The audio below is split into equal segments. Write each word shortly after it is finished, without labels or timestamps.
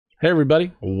Hey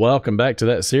everybody, welcome back to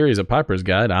that series of Piper's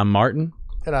Guide. I'm Martin.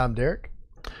 And I'm Derek.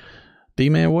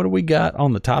 D-Man, what do we got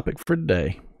on the topic for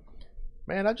today?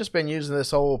 Man, I've just been using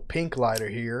this old pink lighter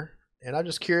here, and I'm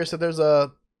just curious if there's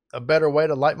a better way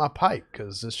to light my pipe,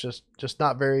 because it's just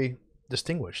not very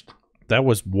distinguished. That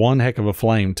was one heck of a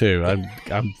flame too.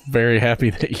 I'm very happy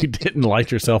that you didn't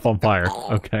light yourself on fire.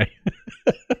 Okay.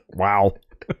 Wow.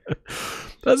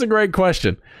 That's a great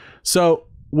question. So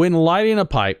when lighting a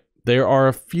pipe, there are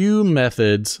a few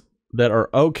methods that are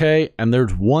okay, and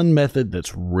there's one method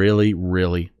that's really,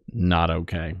 really not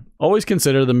okay. Always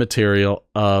consider the material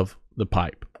of the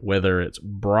pipe, whether it's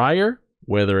briar,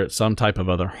 whether it's some type of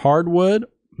other hardwood,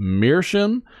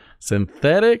 meerschaum,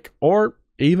 synthetic, or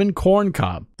even corn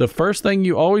cob. The first thing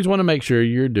you always want to make sure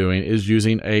you're doing is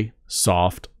using a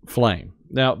soft flame.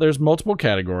 Now, there's multiple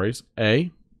categories.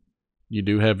 You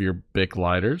do have your Bic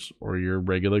lighters or your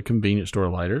regular convenience store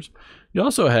lighters. You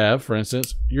also have, for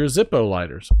instance, your Zippo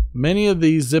lighters. Many of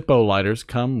these Zippo lighters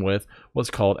come with what's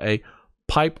called a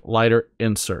pipe lighter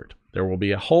insert. There will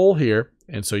be a hole here,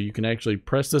 and so you can actually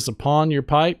press this upon your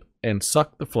pipe and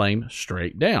suck the flame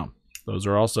straight down. Those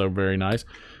are also very nice.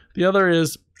 The other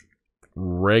is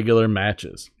regular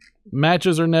matches.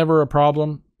 Matches are never a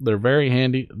problem. They're very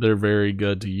handy. They're very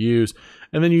good to use.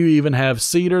 And then you even have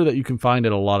cedar that you can find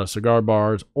at a lot of cigar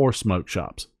bars or smoke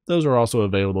shops. Those are also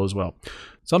available as well.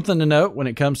 Something to note when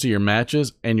it comes to your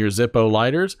matches and your Zippo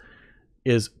lighters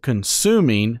is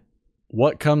consuming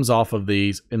what comes off of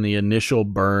these in the initial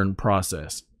burn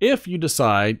process. If you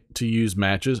decide to use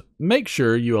matches, make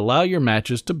sure you allow your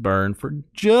matches to burn for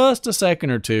just a second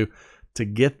or two to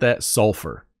get that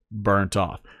sulfur burnt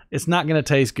off. It's not going to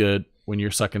taste good when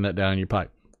you're sucking that down in your pipe.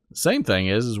 Same thing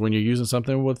is when you're using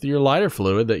something with your lighter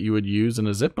fluid that you would use in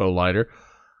a Zippo lighter.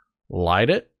 Light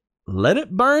it, let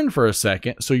it burn for a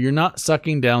second so you're not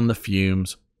sucking down the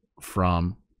fumes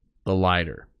from the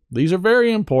lighter. These are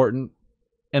very important,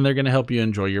 and they're going to help you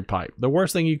enjoy your pipe. The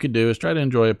worst thing you could do is try to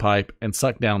enjoy a pipe and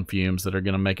suck down fumes that are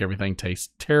going to make everything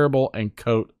taste terrible and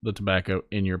coat the tobacco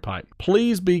in your pipe.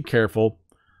 Please be careful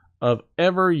of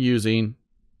ever using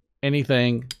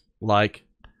anything like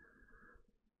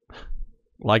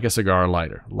a cigar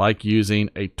lighter, like using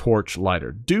a torch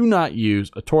lighter. Do not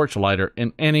use a torch lighter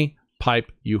in any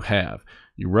pipe you have.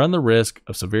 You run the risk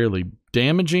of severely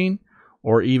damaging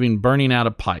or even burning out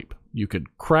a pipe. You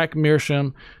could crack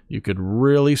meerschaum, you could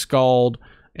really scald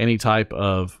any type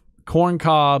of corn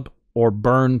cob or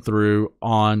burn through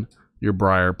on your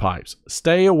briar pipes.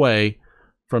 Stay away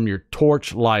from your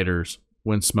torch lighters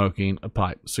when smoking a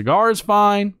pipe. Cigars,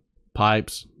 fine.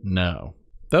 Pipes, no.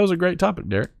 That was a great topic,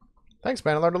 Derek. Thanks,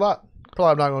 man. I learned a lot.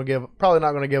 Probably not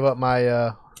going to give up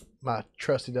my my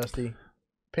trusty dusty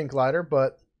pink lighter,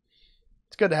 but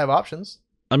it's good to have options.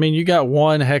 I mean, you got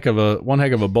one heck of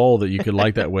a bowl that you could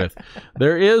light that with.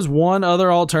 There is one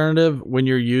other alternative when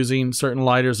you're using certain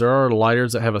lighters. There are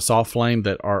lighters that have a soft flame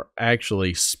that are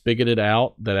actually spigoted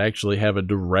out, that actually have a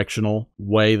directional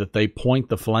way that they point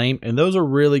the flame, and those are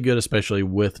really good, especially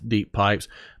with deep pipes,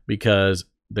 because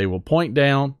they will point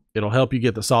down. It'll help you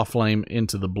get the soft flame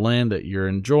into the blend that you're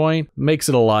enjoying. Makes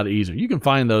it a lot easier. You can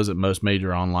find those at most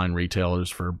major online retailers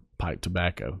for pipe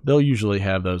tobacco. They'll usually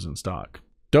have those in stock.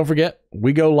 Don't forget,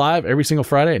 we go live every single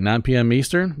Friday at 9 p.m.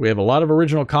 Eastern. We have a lot of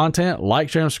original content. Like,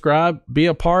 share, and subscribe. Be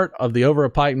a part of the Over a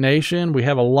Pipe Nation. We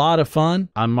have a lot of fun.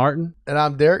 I'm Martin. And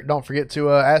I'm Derek. Don't forget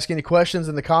to ask any questions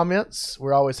in the comments.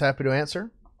 We're always happy to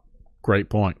answer. Great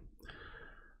point.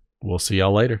 We'll see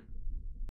y'all later.